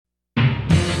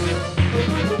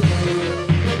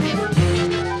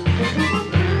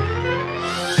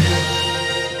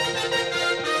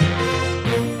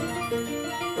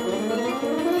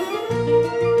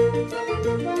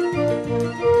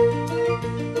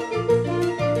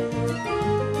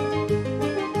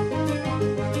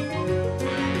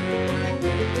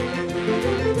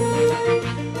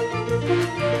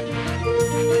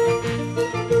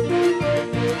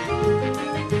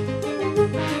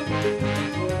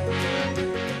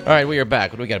All right, we are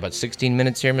back. What do we got, about 16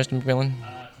 minutes here, Mr. McMillan?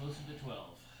 Closer to 12.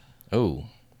 Oh.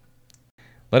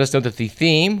 Let us know that the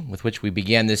theme with which we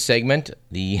began this segment,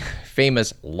 the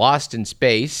famous Lost in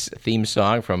Space theme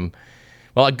song from,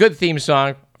 well, a good theme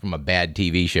song from a bad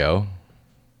TV show,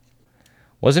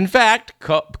 was in fact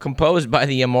composed by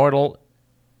the immortal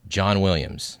John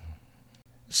Williams.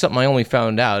 Something I only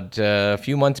found out a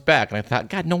few months back, and I thought,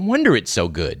 God, no wonder it's so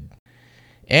good.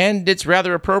 And it's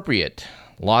rather appropriate.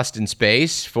 Lost in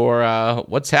Space for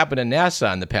what's happened to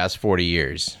NASA in the past 40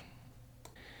 years.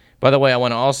 By the way, I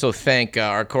want to also thank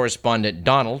our correspondent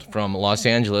Donald from Los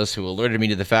Angeles, who alerted me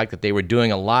to the fact that they were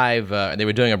doing a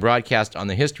broadcast on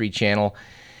the History Channel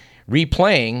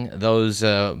replaying those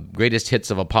greatest hits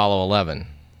of Apollo 11.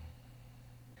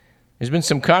 There's been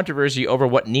some controversy over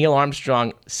what Neil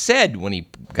Armstrong said when he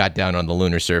got down on the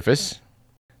lunar surface.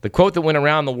 The quote that went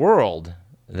around the world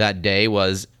that day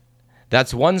was,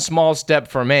 "That's one small step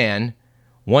for man,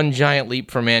 one giant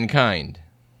leap for mankind."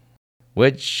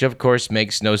 Which, of course,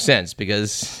 makes no sense,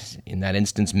 because in that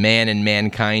instance, man and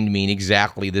mankind mean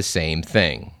exactly the same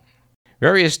thing.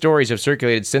 Various stories have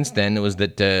circulated since then. It was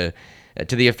that to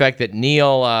the effect that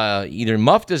Neil either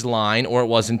muffed his line or it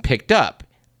wasn't picked up.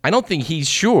 I don't think he's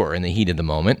sure in the heat of the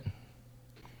moment.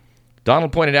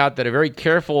 Donald pointed out that a very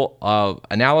careful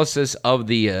analysis of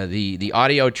the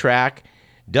audio track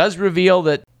does reveal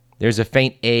that there's a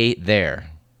faint A there.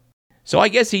 So I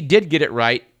guess he did get it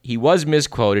right. He was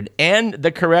misquoted, and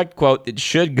the correct quote that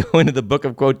should go into the book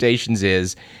of quotations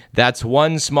is, "That's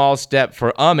one small step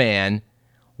for a man,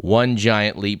 one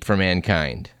giant leap for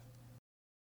mankind."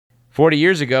 40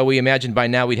 years ago, we imagined by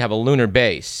now we'd have a lunar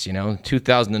base.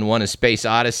 2001: A Space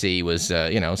Odyssey was,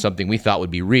 something we thought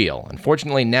would be real.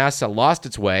 Unfortunately, NASA lost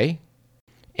its way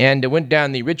and went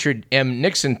down the Richard M.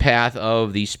 Nixon path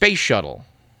of the space shuttle.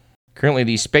 Currently,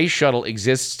 the space shuttle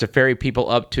exists to ferry people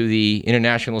up to the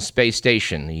International Space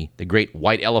Station, the great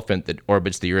white elephant that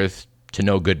orbits the Earth to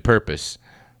no good purpose.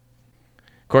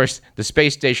 Of course, the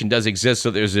space station does exist, so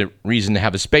there's a reason to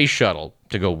have a space shuttle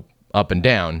to go up and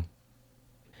down.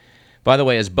 By the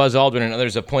way, as Buzz Aldrin and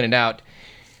others have pointed out,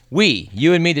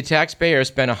 you and me, the taxpayer,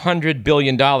 spent $100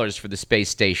 billion for the space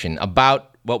station,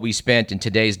 about what we spent in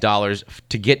today's dollars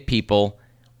to get people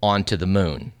onto the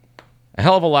moon. A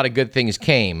hell of a lot of good things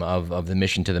came of the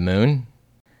mission to the moon,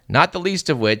 not the least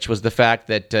of which was the fact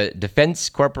that defense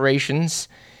corporations,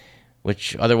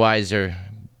 which otherwise are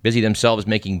busy themselves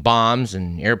making bombs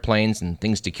and airplanes and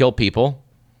things to kill people,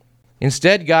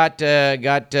 instead got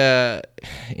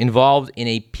involved in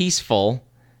a peaceful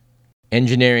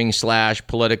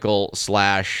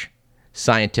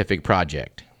engineering/political/scientific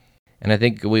project. And I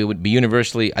think it would be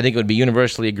universally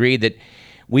agreed that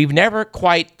we've never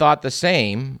quite thought the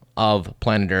same of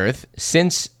planet Earth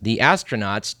since the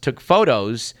astronauts took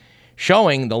photos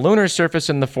showing the lunar surface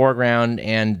in the foreground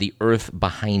and the Earth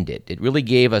behind it. It really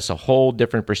gave us a whole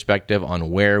different perspective on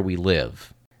where we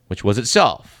live, which was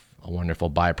itself a wonderful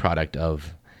byproduct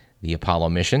of the Apollo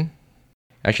mission.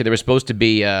 Actually, there were supposed to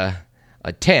be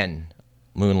 10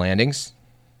 moon landings.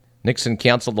 Nixon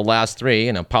canceled the last 3,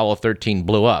 and Apollo 13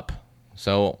 blew up.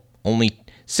 So only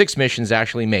 6 missions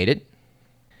actually made it.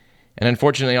 And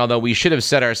unfortunately, although we should have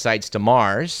set our sights to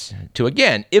Mars to,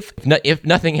 again, if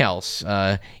nothing else,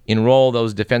 enroll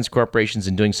those defense corporations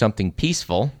in doing something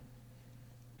peaceful,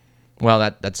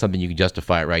 well, that's something you can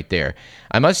justify it right there.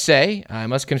 I must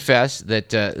confess that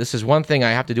this is one thing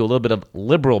I have to do a little bit of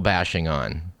liberal bashing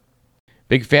on.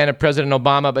 Big fan of President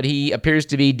Obama, but he appears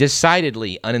to be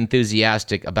decidedly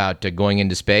unenthusiastic about going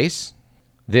into space.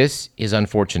 This is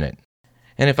unfortunate.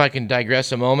 And if I can digress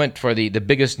a moment for the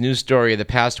biggest news story of the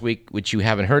past week, which you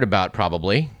haven't heard about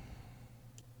probably,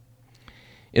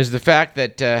 is the fact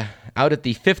that out at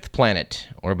the 5th planet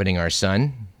orbiting our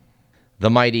sun,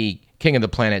 the mighty king of the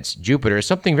planets, Jupiter,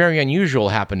 something very unusual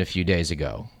happened a few days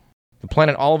ago. The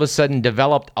planet all of a sudden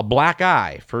developed a black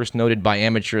eye, first noted by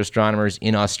amateur astronomers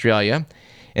in Australia,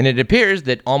 and it appears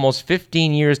that almost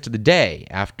 15 years to the day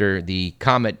after the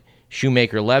comet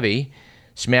Shoemaker-Levy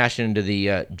smashed into the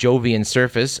Jovian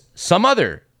surface, some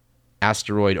other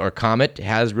asteroid or comet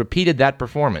has repeated that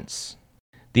performance.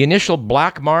 The initial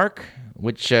black mark,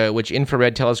 which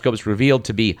infrared telescopes revealed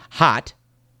to be hot,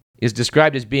 is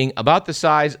described as being about the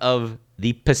size of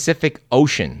the Pacific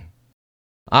Ocean.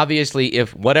 Obviously,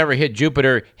 if whatever hit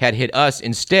Jupiter had hit us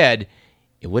instead,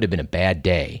 it would have been a bad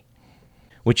day.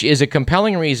 Which is a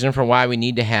compelling reason for why we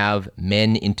need to have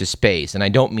men into space. And I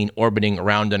don't mean orbiting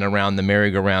around and around the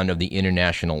merry-go-round of the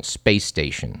International Space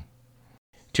Station.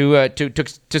 To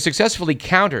successfully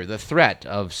counter the threat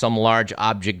of some large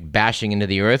object bashing into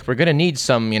the Earth, we're going to need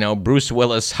some, Bruce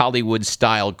Willis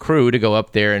Hollywood-style crew to go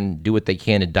up there and do what they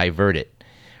can to divert it.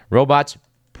 Robots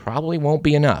probably won't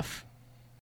be enough.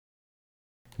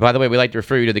 By the way, we'd like to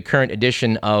refer you to the current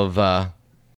edition of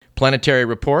Planetary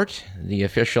Report, the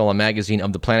official magazine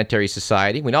of the Planetary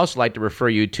Society. We'd also like to refer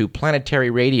you to Planetary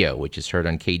Radio, which is heard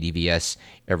on KDVS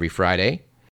every Friday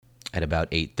at about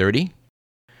 8:30.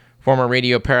 Former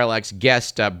Radio Parallax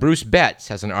guest Bruce Betts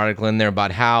has an article in there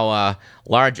about how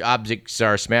large objects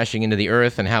are smashing into the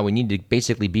Earth and how we need to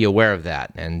basically be aware of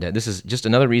that. And this is just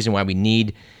another reason why we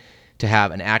need to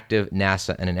have an active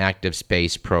NASA and an active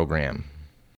space program.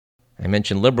 I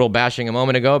mentioned liberal bashing a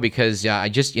moment ago because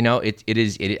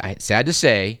it's sad to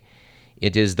say,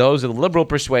 it is those of the liberal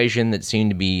persuasion that seem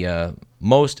to be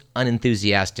most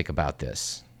unenthusiastic about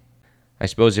this. I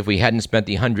suppose if we hadn't spent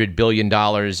the $100 billion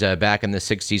back in the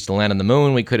 60s to land on the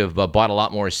moon, we could have bought a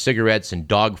lot more cigarettes and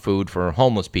dog food for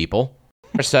homeless people,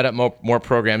 or set up more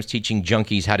programs teaching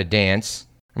junkies how to dance,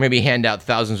 or maybe hand out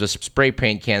thousands of spray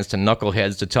paint cans to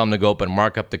knuckleheads to tell them to go up and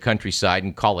mark up the countryside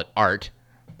and call it art.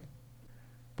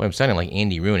 Boy, I'm sounding like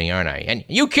Andy Rooney, aren't I? And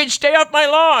you kids stay off my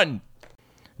lawn!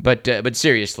 But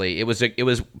seriously, it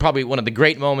was probably one of the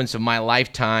great moments of my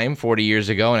lifetime 40 years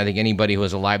ago, and I think anybody who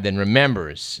was alive then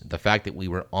remembers the fact that we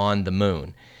were on the moon.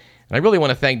 And I really want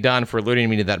to thank Don for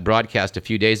alerting me to that broadcast a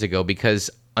few days ago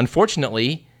because,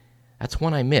 unfortunately, that's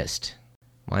one I missed.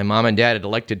 My mom and dad had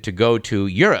elected to go to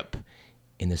Europe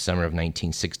in the summer of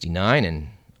 1969, and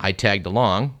I tagged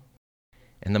along.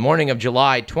 And the morning of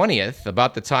July 20th,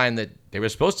 about the time that they were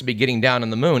supposed to be getting down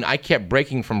on the moon, I kept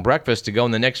breaking from breakfast to go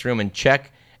in the next room and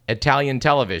check Italian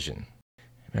television. I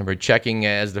remember checking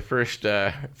as the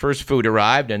first food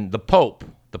arrived, and the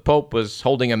Pope was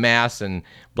holding a mass and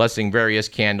blessing various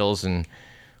candles and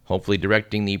hopefully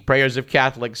directing the prayers of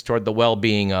Catholics toward the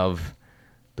well-being of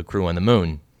the crew on the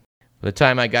moon. By the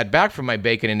time I got back from my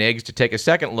bacon and eggs to take a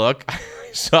second look, I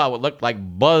saw what looked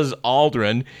like Buzz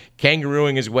Aldrin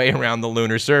kangarooing his way around the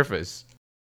lunar surface.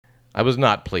 I was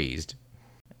not pleased.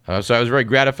 So I was very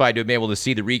gratified to have been able to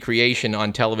see the recreation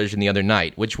on television the other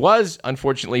night, which was,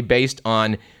 unfortunately, based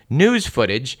on news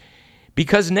footage,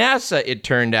 because NASA, it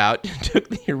turned out, took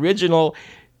the original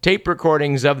tape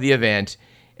recordings of the event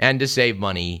and, to save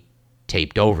money,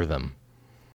 taped over them.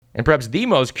 And perhaps the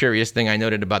most curious thing I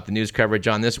noted about the news coverage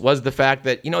on this was the fact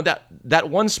that, that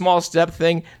one small step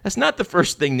thing, that's not the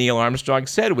first thing Neil Armstrong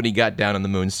said when he got down on the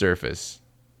moon's surface.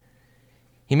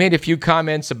 He made a few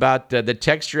comments about the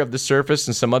texture of the surface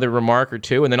and some other remark or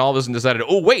two, and then all of a sudden decided,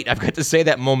 oh, wait, I've got to say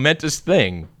that momentous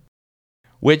thing,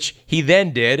 which he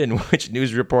then did, and which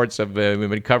news reports have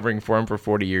been covering for him for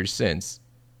 40 years since.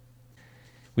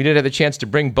 We did have the chance to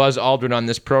bring Buzz Aldrin on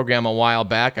this program a while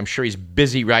back. I'm sure he's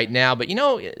busy right now, but,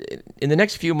 in the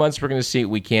next few months, we're going to see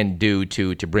what we can do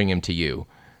to bring him to you.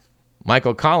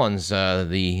 Michael Collins,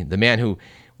 the man who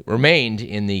remained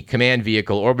in the command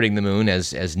vehicle orbiting the moon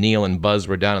as Neil and Buzz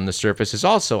were down on the surface, is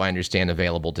also, I understand,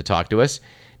 available to talk to us.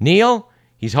 Neil,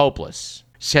 he's hopeless.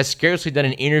 Has scarcely done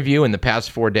an interview in the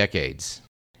past 4 decades.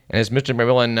 And as Mr.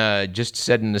 McMillan just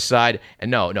said in the side,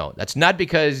 and no, that's not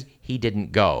because he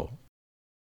didn't go.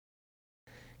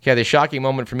 Okay, the shocking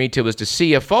moment for me, too, was to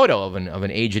see a photo of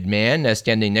an aged man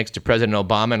standing next to President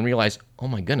Obama and realize, oh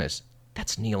my goodness,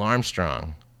 that's Neil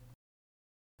Armstrong.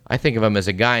 I think of him as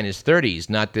a guy in his 30s,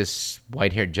 not this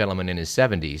white-haired gentleman in his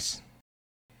 70s.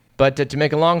 But to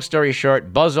make a long story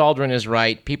short, Buzz Aldrin is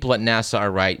right. People at NASA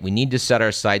are right. We need to set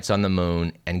our sights on the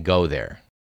moon and go there.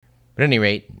 But at any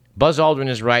rate, Buzz Aldrin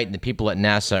is right, and the people at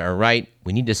NASA are right.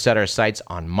 We need to set our sights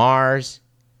on Mars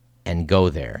and go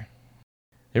there.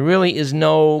 There really is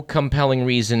no compelling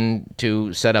reason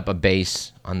to set up a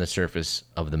base on the surface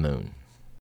of the moon.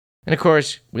 And of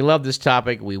course, we love this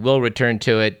topic. We will return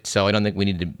to it, so I don't think we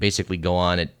need to basically go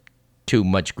on at too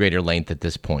much greater length at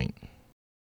this point.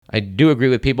 I do agree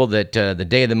with people that the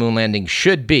day of the moon landing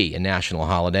should be a national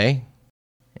holiday.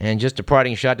 And just a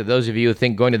parting shot to those of you who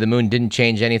think going to the moon didn't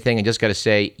change anything, I just got to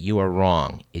say, you are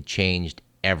wrong. It changed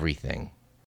everything.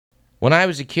 When I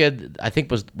was a kid, I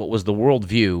think what was the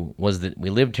worldview was that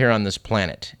we lived here on this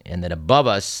planet, and that above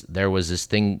us there was this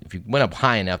thing, if you went up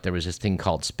high enough, there was this thing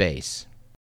called space.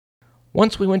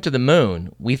 Once we went to the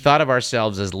moon, we thought of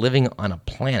ourselves as living on a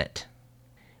planet.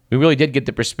 We really did get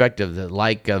the perspective that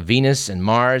like Venus and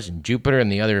Mars and Jupiter and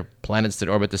the other planets that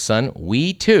orbit the sun,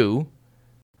 we too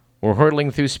were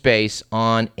hurtling through space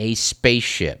on a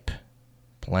spaceship,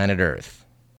 planet Earth.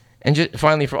 And just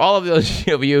finally, for all of those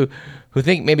of you who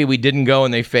think maybe we didn't go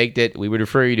and they faked it, we would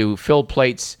refer you to Phil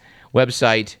Plate's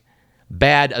website,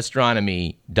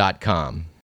 badastronomy.com.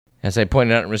 As I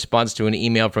pointed out in response to an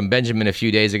email from Benjamin a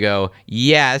few days ago,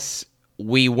 yes,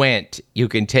 we went. You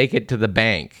can take it to the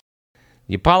bank.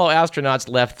 The Apollo astronauts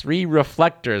left 3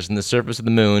 reflectors on the surface of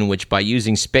the moon, which by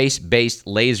using space-based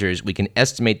lasers, we can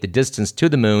estimate the distance to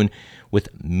the moon with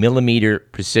millimeter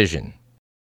precision.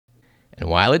 And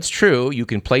while it's true you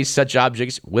can place such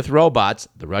objects with robots,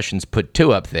 the Russians put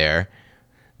 2 up there,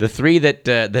 the 3 that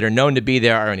are known to be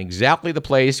there are in exactly the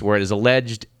place where it is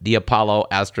alleged the Apollo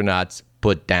astronauts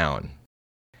put down.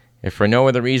 If for no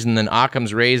other reason than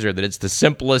Occam's razor that it's the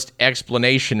simplest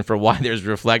explanation for why there's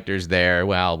reflectors there,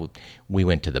 well, we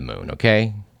went to the moon,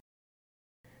 okay?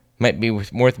 Might be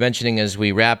worth mentioning as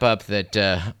we wrap up that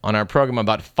on our program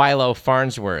about Philo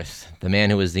Farnsworth, the man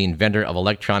who was the inventor of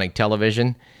electronic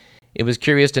television, it was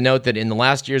curious to note that in the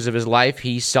last years of his life,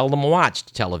 he seldom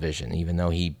watched television, even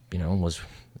though he, was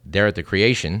there at the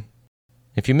creation.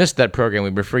 If you missed that program,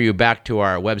 we refer you back to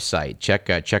our website.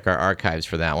 Check our archives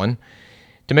for that one.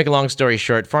 To make a long story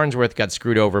short, Farnsworth got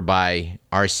screwed over by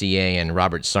RCA and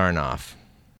Robert Sarnoff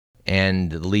and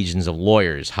the legions of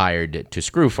lawyers hired to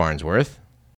screw Farnsworth.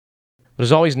 It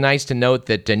was always nice to note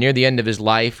that near the end of his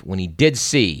life, when he did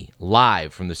see,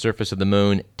 live from the surface of the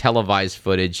moon, televised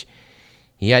footage,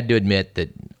 he had to admit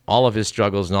that all of his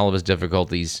struggles and all of his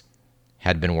difficulties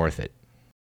had been worth it.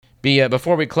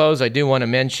 Before we close, I do want to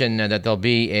mention that there'll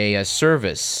be a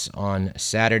service on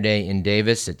Saturday in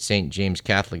Davis at St. James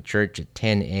Catholic Church at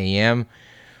 10 a.m.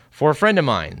 for a friend of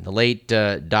mine, the late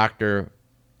Dr.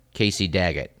 Casey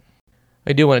Daggett.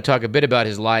 I do want to talk a bit about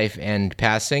his life and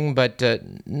passing, but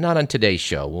not on today's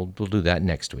show. We'll do that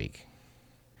next week.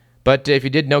 But if you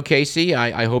did know Casey,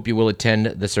 I hope you will attend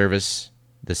the service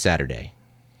this Saturday.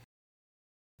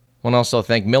 I want to also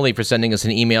thank Millie for sending us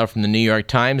an email from the New York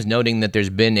Times noting that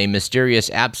there's been a mysterious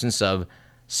absence of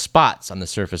spots on the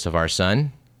surface of our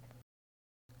sun.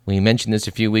 We mentioned this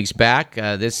a few weeks back.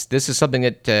 This is something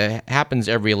that happens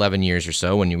every 11 years or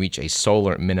so when you reach a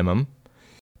solar minimum.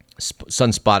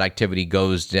 Sunspot activity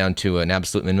goes down to an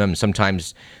absolute minimum.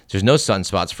 Sometimes there's no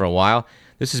sunspots for a while.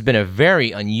 This has been a very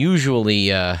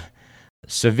unusually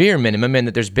severe minimum in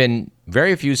that there's been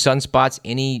very few sunspots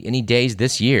any days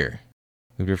this year.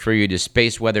 We refer you to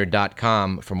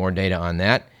spaceweather.com for more data on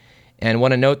that. And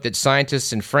want to note that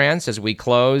scientists in France, as we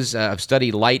close, have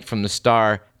studied light from the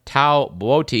star Tau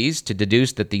Boötes to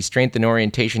deduce that the strength and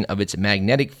orientation of its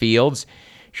magnetic fields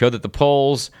show that the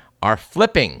poles are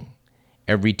flipping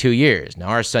every 2 years. Now,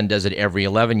 our sun does it every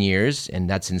 11 years, and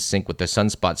that's in sync with the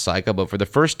sunspot cycle. But for the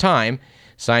first time,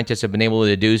 scientists have been able to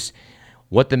deduce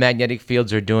what the magnetic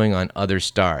fields are doing on other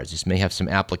stars. This may have some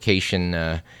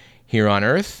application here on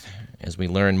Earth, as we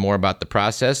learn more about the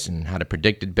process and how to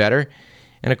predict it better.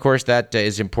 And of course, that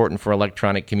is important for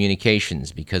electronic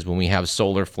communications because when we have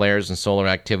solar flares and solar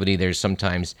activity, there's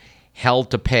sometimes hell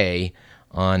to pay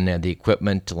on the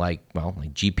equipment like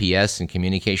GPS and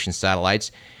communication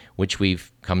satellites, which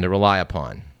we've come to rely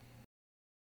upon.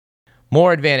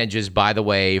 More advantages, by the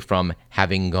way, from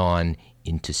having gone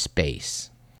into space.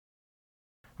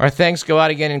 Our thanks go out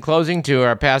again in closing to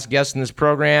our past guests in this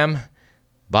program,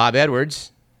 Bob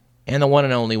Edwards, and the one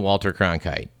and only Walter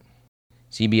Cronkite.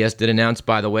 CBS did announce,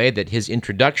 by the way, that his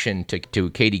introduction to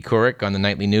Katie Couric on the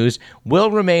Nightly News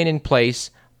will remain in place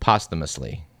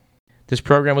posthumously. This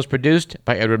program was produced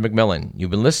by Edward McMillan. You've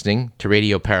been listening to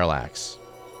Radio Parallax.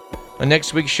 On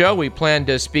next week's show, we plan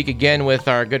to speak again with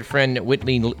our good friend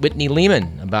Whitney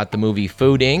Lehman about the movie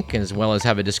Food, Inc., as well as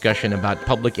have a discussion about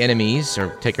Public Enemies,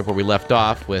 or take up where we left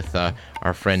off with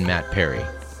our friend Matt Perry.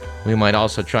 We might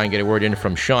also try and get a word in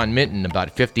from Sean Minton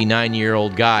about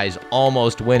 59-year-old guys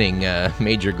almost winning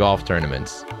major golf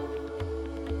tournaments.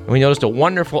 And we noticed a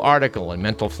wonderful article in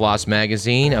Mental Floss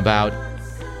magazine about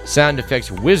sound effects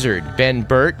wizard Ben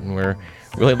Burt, and we're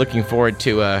really looking forward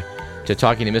to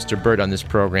talking to Mr. Burt on this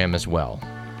program as well.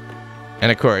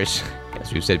 And of course,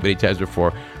 as we've said many times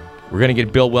before, we're going to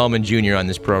get Bill Wellman Jr. on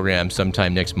this program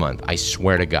sometime next month. I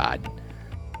swear to God.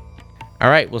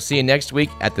 All right, we'll see you next week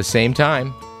at the same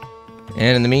time.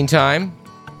 And in the meantime,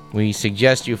 we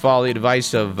suggest you follow the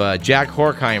advice of Jack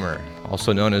Horkheimer,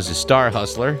 also known as the Star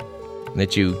Hustler, and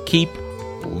that you keep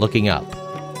looking up.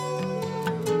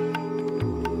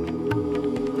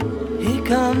 Here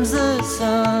comes the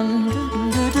sun,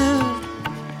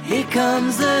 doo-doo-doo. Here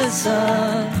comes the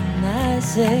sun. I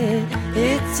said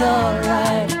it's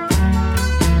alright.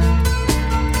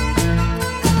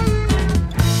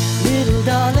 Little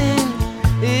darling,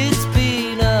 it's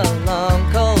been a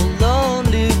long, cold,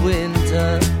 lonely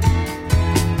winter.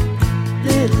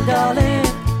 Little darling,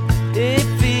 it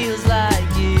feels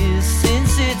like years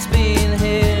since it's been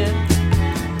here.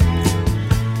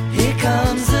 Here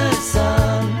comes